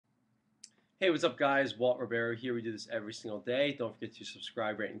Hey, what's up, guys? Walt Ribeiro here. We do this every single day. Don't forget to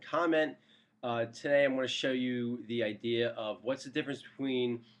subscribe, rate, and comment. Today, I'm going to show you the idea of what's the difference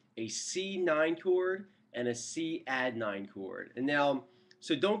between a C9 chord and a C add9 chord. And now,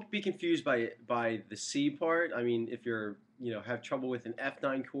 so don't be confused by the C part. I mean, if you're have trouble with an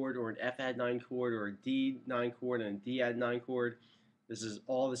F9 chord or an F add9 chord or a D9 chord and a D add9 chord, this is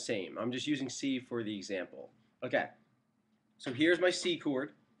all the same. I'm just using C for the example. Okay. So here's my C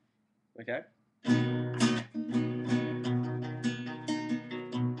chord. Okay.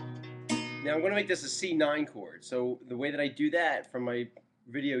 Now I'm going to make this a C9 chord. So the way that I do that from my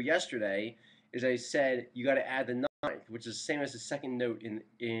video yesterday is I said you got to add the ninth, which is the same as the second note in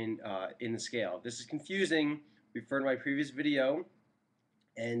the scale. This is confusing. Refer to my previous video,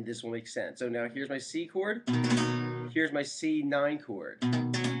 and this will make sense. So now here's my C chord. Here's my C9 chord.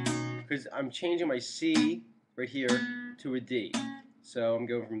 Because I'm changing my C right here to a D. So I'm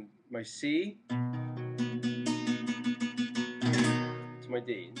going from my C to my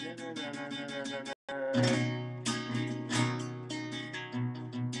D.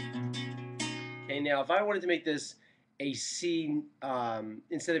 Okay, now if I wanted to make this a C,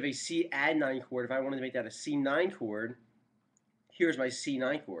 instead of a C add9 chord, if I wanted to make that a C9 chord, here's my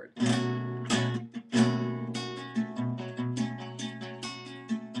C9 chord.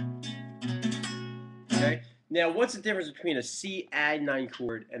 Okay, now what's the difference between a C add9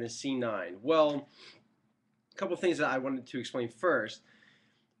 chord and a C9? Well, a couple things that I wanted to explain first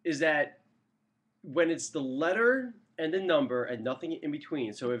is that when it's the letter and the number and nothing in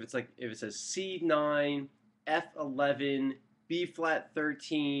between, so if it says C9, F11, B flat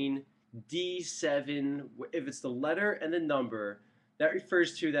 13, D7, if it's the letter and the number, that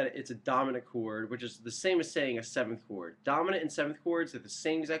refers to that it's a dominant chord, which is the same as saying a seventh chord. Dominant and seventh chords are the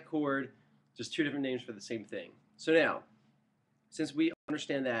same exact chord, just two different names for the same thing. So now, since we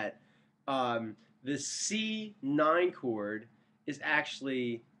understand that, the C9 chord is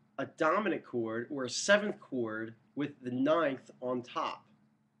actually a dominant chord or a seventh chord with the ninth on top.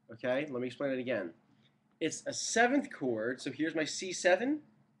 Okay, let me explain it again. It's a seventh chord, so here's my C7.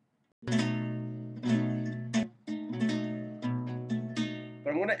 But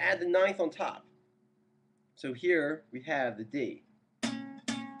I'm going to add the ninth on top. So here we have the D.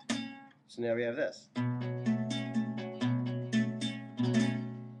 So now we have this,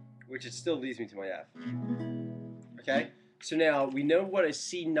 which it still leads me to my F. Okay, so now we know what a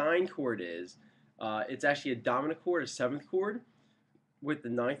C9 chord is. It's actually a dominant chord, a seventh chord, with the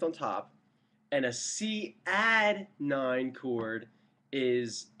ninth on top. And a C add9 chord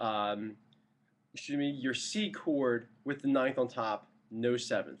is, your C chord with the ninth on top, no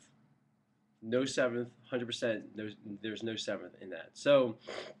seventh. No seventh, 100%, there's no seventh in that. So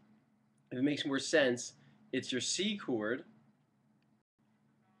if it makes more sense, it's your C chord.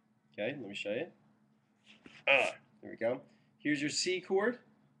 Okay, let me show you. There we go. Here's your C chord.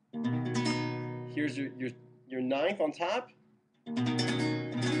 Here's your ninth on top.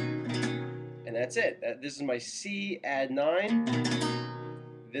 And that's it. This is my C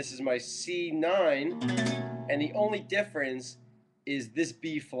add9. This is my C9. And the only difference is this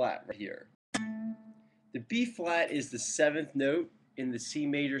B flat right here. The B flat is the seventh note in the C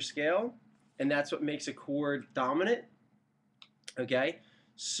major scale, and that's what makes a chord dominant. Okay,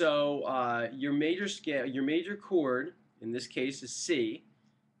 so your major scale, your major chord in this case is C.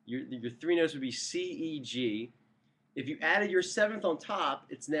 Your three notes would be C, E, G. If you added your seventh on top,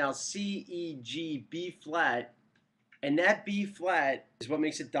 it's now C, E, G, B flat, and that B flat is what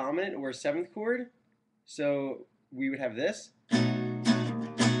makes it dominant or a seventh chord. So we would have this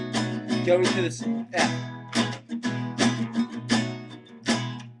going to this F.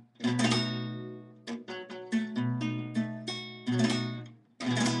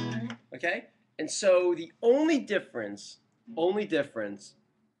 Okay, and so the only difference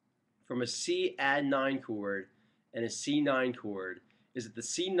from a C add9 chord and a C9 chord is that the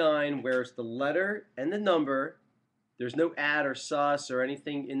C9, where it's the letter and the number, there's no add or sus or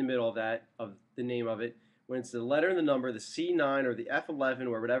anything in the middle of that, of the name of it. When it's the letter and the number, the C9 or the F11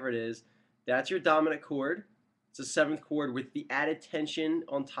 or whatever it is, that's your dominant chord. It's a seventh chord with the added tension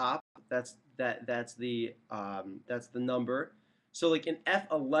on top. That's the number. So like an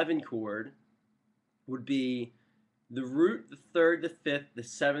F11 chord would be the root, the third, the fifth, the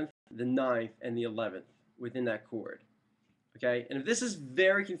seventh, the ninth, and the 11th within that chord. Okay, and if this is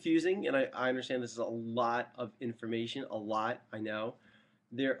very confusing, and I understand this is a lot of information, I know.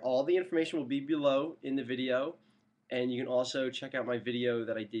 All the information will be below in the video, and you can also check out my video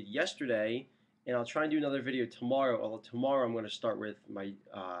that I did yesterday, and I'll try and do another video tomorrow, although tomorrow I'm going to start with my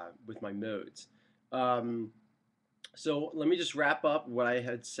modes. So let me just wrap up what I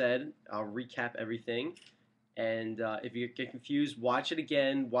had said. I'll recap everything. And if you get confused, watch it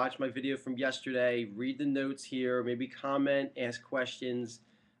again. Watch my video from yesterday. Read the notes here. Maybe comment, ask questions.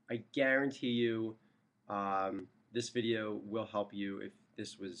 I guarantee you this video will help you if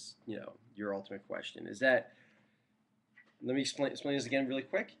this was, your ultimate question. Let me explain this again really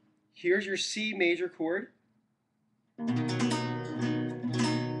quick. Here's your C major chord.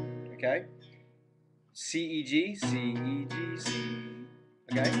 Okay? C, E, G, C, E, G, C.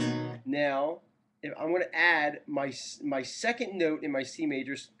 Okay? Now, if I'm going to add my second note in my C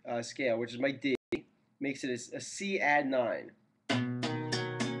major scale, which is my D, makes it a C add 9.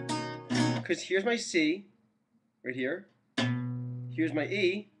 Because here's my C, right here. Here's my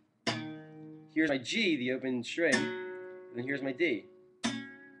E. Here's my G, the open string. And then here's my D,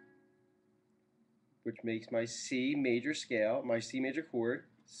 which makes my C major scale, my C major chord,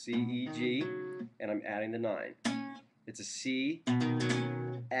 C, E, G, and I'm adding the 9. It's a C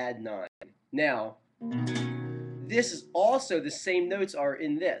add 9. Now, this is also the same notes are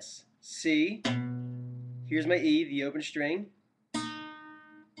in this. C, here's my E, the open string,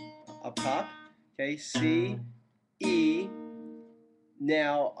 up top. Okay, C, E.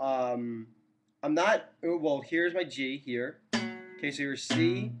 Now, I'm not, well, here's my G here. Okay, so here's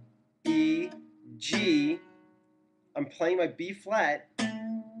C, E, G. I'm playing my B flat.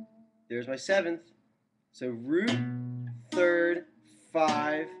 There's my 7th. So root, 3rd,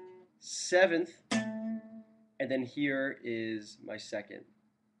 5, 7th, and then here is my 2nd.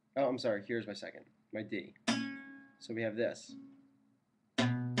 Oh, I'm sorry, here's my 2nd, my D. So we have this.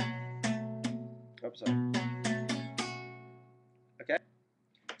 Oops, sorry. Okay?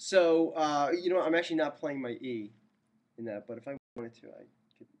 So, I'm actually not playing my E in that, but if I wanted to, it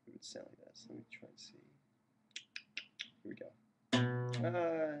would sound like this. Let me try and see. Here we go. That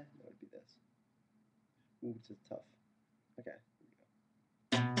would be this. Ooh, it's tough. Okay.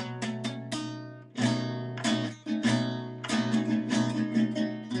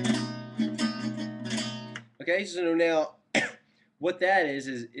 Okay, so now what that is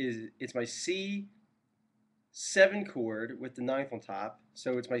it's my C7 chord with the 9th on top,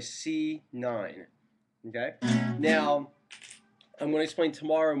 so it's my C9. Okay, now I'm going to explain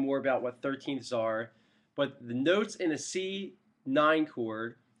tomorrow more about what 13ths are, but the notes in a C9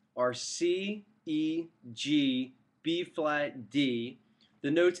 chord are C, E, G, B flat, D.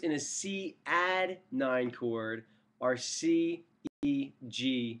 The notes in a C add 9 chord are C, E,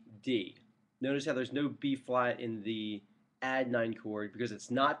 G, D. Notice how there's no B flat in the add 9 chord because it's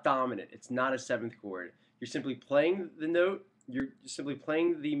not dominant. It's not a 7th chord. You're simply playing the note. You're simply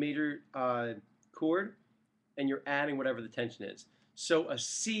playing the major chord, and you're adding whatever the tension is. So a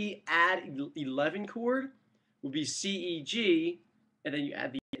C add 11 chord would be C, E, G, and then you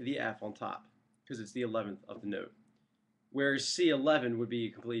add the F on top because it's the 11th of the note. Whereas C11 would be a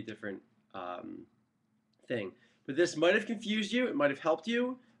completely different thing. But this might have confused you. It might have helped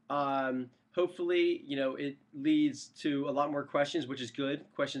you. Hopefully, it leads to a lot more questions, which is good.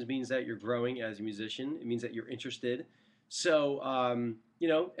 Questions means that you're growing as a musician. It means that you're interested. So,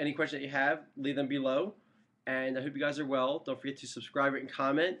 any question that you have, leave them below. And I hope you guys are well. Don't forget to subscribe, rate, and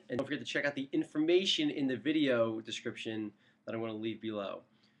comment. And don't forget to check out the information in the video description that I'm going to leave below.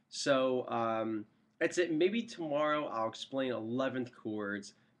 So, that's it. Maybe tomorrow I'll explain 11th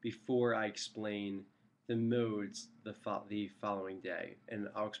chords before I explain the modes the following day, and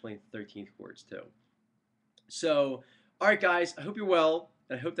I'll explain 13th chords too. So, all right, guys, I hope you're well,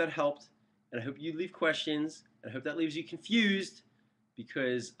 and I hope that helped, and I hope you leave questions, and I hope that leaves you confused,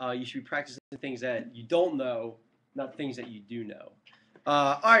 because you should be practicing things that you don't know, not things that you do know.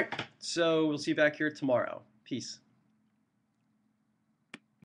 All right, so we'll see you back here tomorrow. Peace.